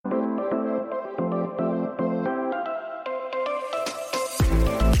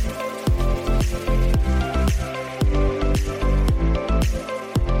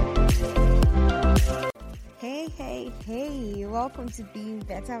Hey, welcome to Being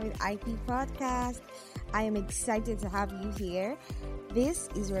Better with IP podcast. I am excited to have you here. This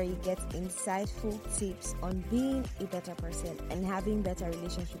is where you get insightful tips on being a better person and having better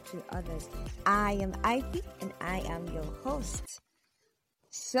relationships with others. I am IP and I am your host.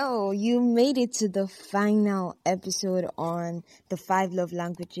 So, you made it to the final episode on the 5 love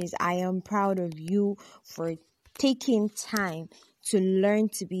languages. I am proud of you for taking time to learn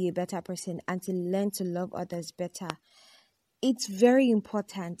to be a better person and to learn to love others better. It's very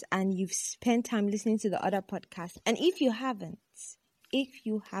important, and you've spent time listening to the other podcast. And if you haven't,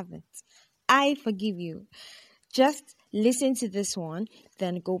 I forgive you. Just listen to this one,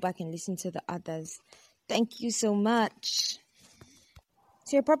 then go back and listen to the others. Thank you so much.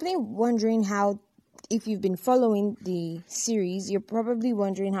 So you're probably wondering how, if you've been following the series, you're probably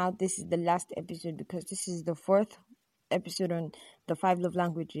wondering how this is the last episode, because this is the 4th episode on the 5 love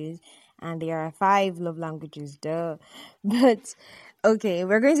languages, and there are 5 love languages, duh. But okay,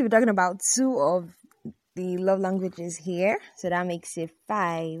 we're going to be talking about 2 of the love languages here, so that makes it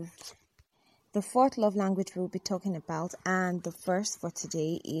 5. The 4th love language we'll be talking about, and the first for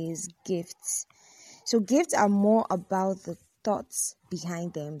today, is gifts. So gifts are more about the thoughts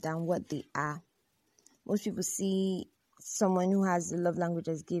behind them than what they are. Most people see someone who has the love language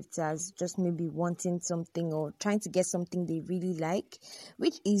as gifts as just maybe wanting something or trying to get something they really like,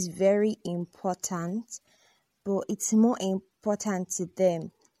 which is very important, but it's more important to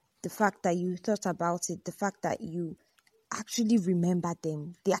them the fact that you thought about it, the fact that you actually remember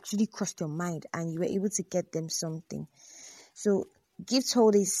them, they actually crossed your mind and you were able to get them something. So gifts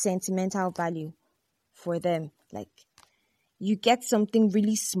hold a sentimental value for them. Like, you get something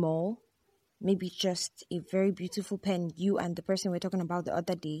really small, maybe just a very beautiful pen, you and the person we're talking about the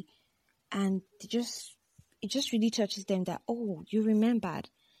other day, and it just really touches them that, oh, you remembered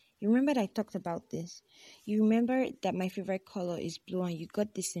I talked about this, you remember that my favorite color is blue and you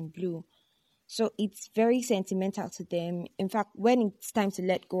got this in blue. So it's very sentimental to them. In fact, when it's time to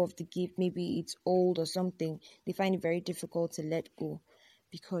let go of the gift, maybe it's old or something, they find it very difficult to let go,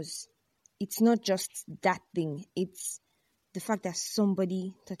 because it's not just that thing, it's the fact that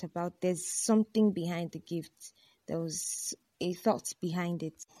somebody thought about, there's something behind the gift. There was a thought behind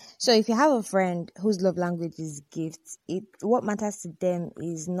it. So if you have a friend whose love language is gifts, what matters to them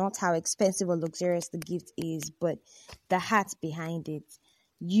is not how expensive or luxurious the gift is, but the heart behind it.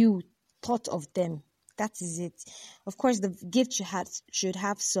 You thought of them. That is it. Of course, the gift should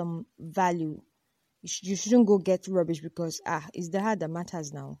have some value. You shouldn't go get rubbish because it's the heart that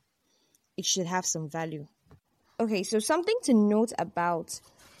matters now. It should have some value. Okay, so something to note about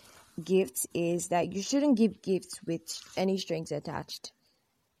gifts is that you shouldn't give gifts with any strings attached.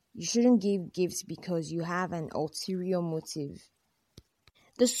 You shouldn't give gifts because you have an ulterior motive.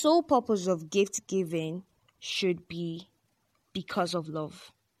 The sole purpose of gift giving should be because of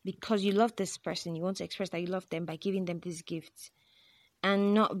love. Because you love this person, you want to express that you love them by giving them this gift,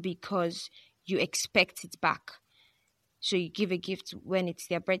 and not because you expect it back. So you give a gift when it's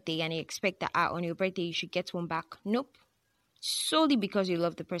their birthday and you expect that on your birthday you should get one back. Nope. Solely because you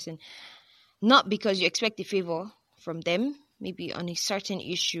love the person. Not because you expect a favor from them, maybe on a certain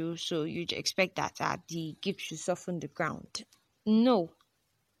issue, so you expect that the gift should soften the ground. No.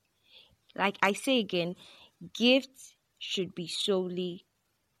 Like I say again, gifts should be solely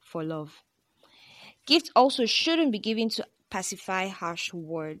for love. Gifts also shouldn't be given to pacify harsh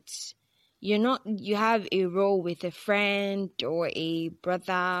words. You have a role with a friend or a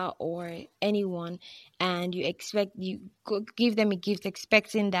brother or anyone, and you give them a gift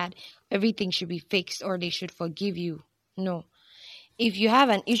expecting that everything should be fixed or they should forgive you. No. If you have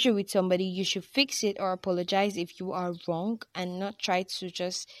an issue with somebody, you should fix it or apologize if you are wrong, and not try to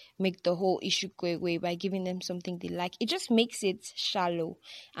just make the whole issue go away by giving them something they like. It just makes it shallow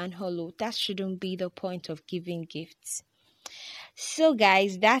and hollow. That shouldn't be the point of giving gifts. So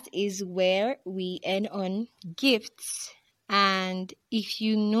guys, that is where we end on gifts. And if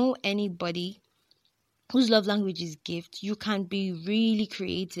you know anybody whose love language is gift, you can be really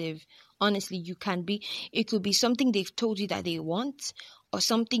creative. Honestly, you can be. It could be something they've told you that they want, or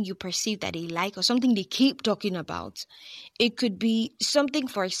something you perceive that they like, or something they keep talking about. It could be something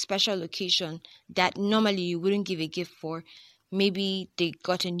for a special occasion that normally you wouldn't give a gift for. Maybe they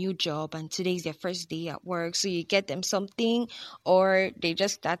got a new job and today's their first day at work, so you get them something, or they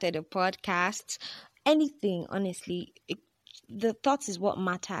just started a podcast. Anything, honestly. The thoughts is what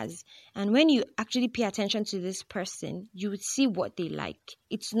matters. And when you actually pay attention to this person, you would see what they like.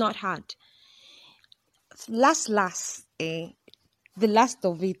 It's not hard. The last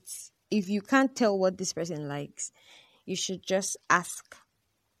of it, if you can't tell what this person likes, you should just ask.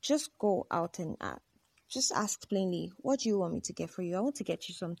 Just go out and just ask plainly, what do you want me to get for you? I want to get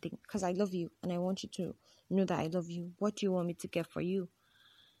you something because I love you and I want you to know that I love you. What do you want me to get for you?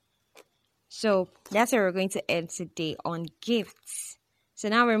 So that's where we're going to end today on gifts. So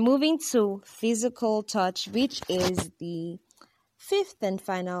now we're moving to physical touch, which is the fifth and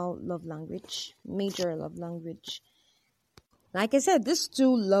final love language, major love language. Like I said, these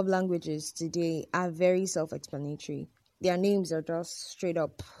two love languages today are very self-explanatory. Their names are just straight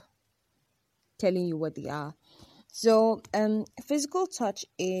up telling you what they are. So, physical touch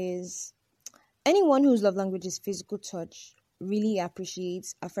is anyone whose love language is physical touch really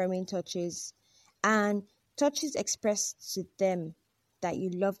appreciates affirming touches, and touches express to them that you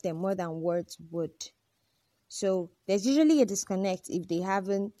love them more than words would. So there's usually a disconnect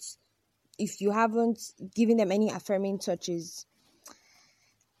if you haven't given them any affirming touches.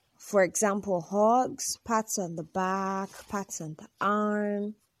 For example, hugs, pats on the back, pats on the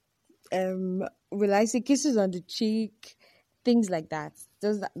arm, will I say kisses on the cheek, things like that.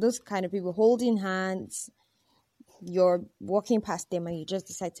 Those kind of people holding hands, you're walking past them and you just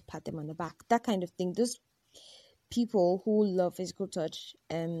decide to pat them on the back, that kind of thing. Those people who love physical touch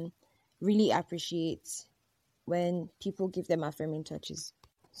really appreciate when people give them affirming touches.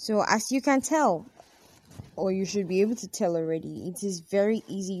 So as you can tell, or you should be able to tell already, it is very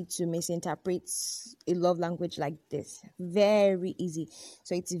easy to misinterpret a love language like this. Very easy.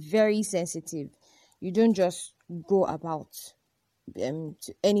 So it's very sensitive. You don't just go about to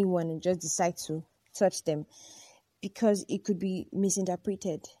anyone and just decide to touch them, because it could be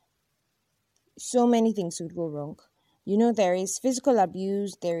misinterpreted. So many things would go wrong. There is physical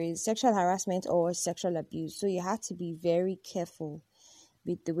abuse, there is sexual harassment or sexual abuse. So you have to be very careful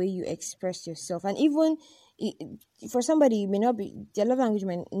with the way you express yourself. And even for somebody, their love language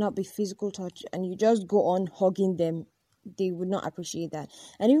may not be physical touch, and you just go on hugging them, they would not appreciate that.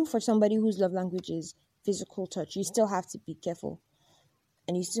 And even for somebody whose love language is physical touch, you still have to be careful,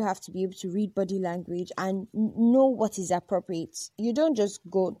 and you still have to be able to read body language and know what is appropriate. You don't just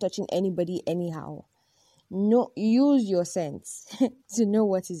go touching anybody anyhow. No, use your sense to know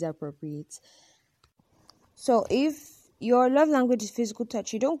what is appropriate. So if your love language is physical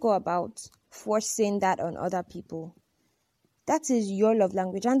touch, you don't go about forcing that on other people. That is your love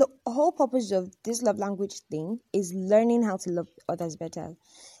language. And the whole purpose of this love language thing is learning how to love others better.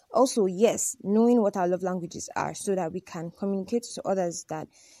 Also, yes, knowing what our love languages are so that we can communicate to others that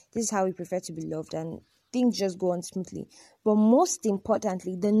this is how we prefer to be loved, and things just go on smoothly. But most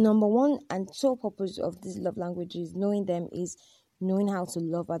importantly, the number one and sole purpose of this love languages, knowing them, is knowing how to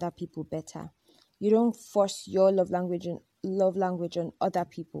love other people better. You don't force your love language on other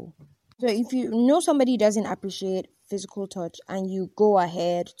people. So if you know somebody doesn't appreciate physical touch and you go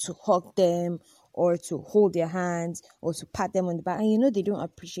ahead to hug them or to hold their hands or to pat them on the back, and they don't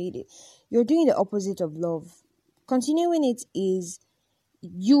appreciate it, you're doing the opposite of love. Continuing it is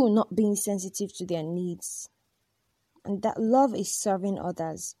you not being sensitive to their needs. And that love is serving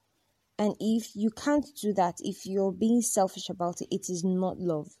others. And if you can't do that, if you're being selfish about it, it is not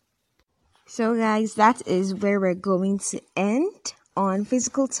love. So guys, that is where we're going to end on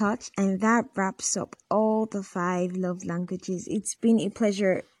physical touch, and that wraps up all the 5 love languages. It's been a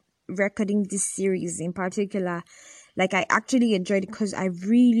pleasure recording this series in particular. Like, I actually enjoyed it because I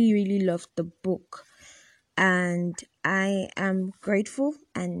really, really loved the book, and I am grateful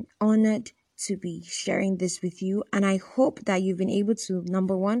and honored to be sharing this with you. And I hope that you've been able to,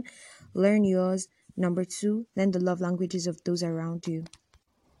 number 1, learn yours, number 2, learn the love languages of those around you.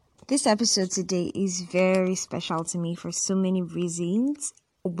 This episode today is very special to me for so many reasons.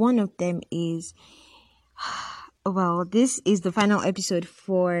 One of them is, this is the final episode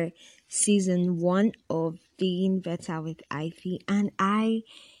for season 1 of Being Better with Ivy, and I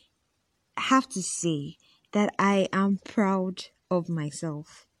have to say that I am proud of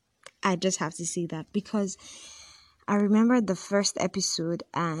myself. I just have to say that, because I remember the first episode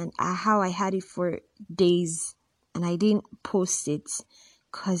and how I had it for days and I didn't post it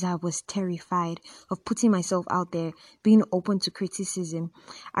because I was terrified of putting myself out there, being open to criticism.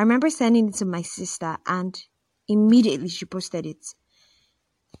 I remember sending it to my sister and immediately she posted it.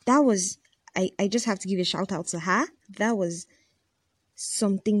 That was, I just have to give a shout out to her. That was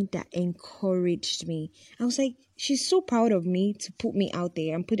something that encouraged me. I was like, she's so proud of me to put me out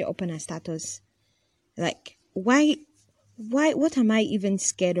there and put it up on her status. Like, why, what am I even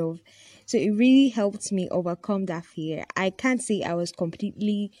scared of? So it really helped me overcome that fear. I can't say I was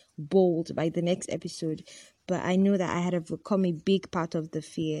completely bold by the next episode, but I know that I had overcome a big part of the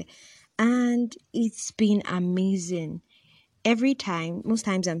fear. And it's been amazing. Most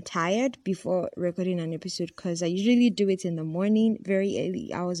times I'm tired before recording an episode because I usually do it in the morning, very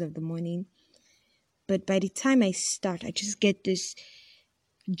early hours of the morning. But by the time I start, I just get this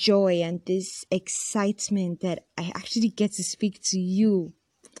joy and this excitement that I actually get to speak to you.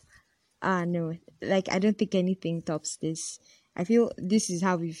 No, like I don't think anything tops this. I feel this is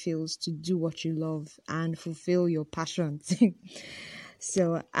how it feels to do what you love and fulfill your passions.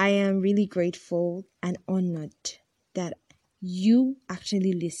 So I am really grateful and honored that you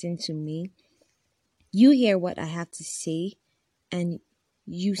actually listen to me. You hear what I have to say and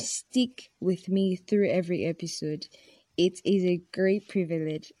you stick with me through every episode. It is a great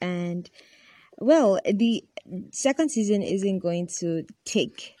privilege. And well, the second season isn't going to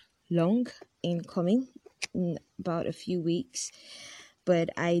take long in coming, in about a few weeks, but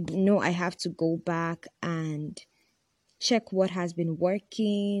I know I have to go back and check what has been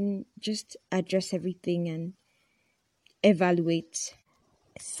working, just address everything and evaluate.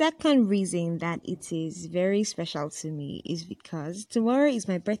 Second reason that it is very special to me is because tomorrow is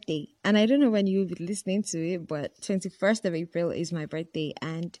my birthday, and I don't know when you'll be listening to it, but 21st of April is my birthday,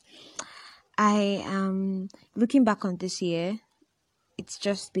 and I am looking back on this year. It's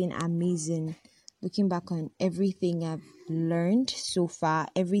just been amazing. Looking back on everything I've learned so far,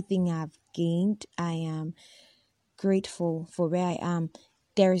 everything I've gained, I am grateful for where I am.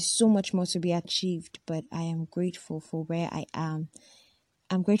 There is so much more to be achieved, but I am grateful for where I am.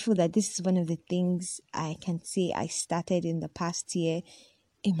 I'm grateful that this is one of the things I can say I started in the past year.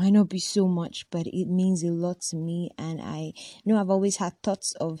 It might not be so much, but it means a lot to me. And I know I've always had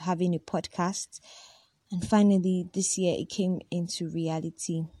thoughts of having a podcast. And finally, this year, it came into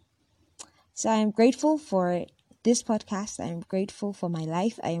reality. So I am grateful for this podcast. I am grateful for my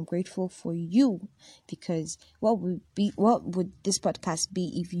life. I am grateful for you, because what would this podcast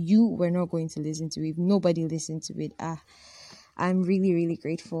be if you were not going to listen to it, if nobody listened to it? I'm really, really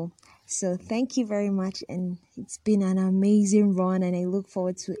grateful. So thank you very much. And it's been an amazing run, and I look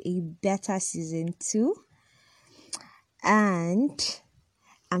forward to a better season 2. And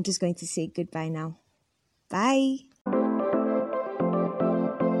I'm just going to say goodbye now. Bye.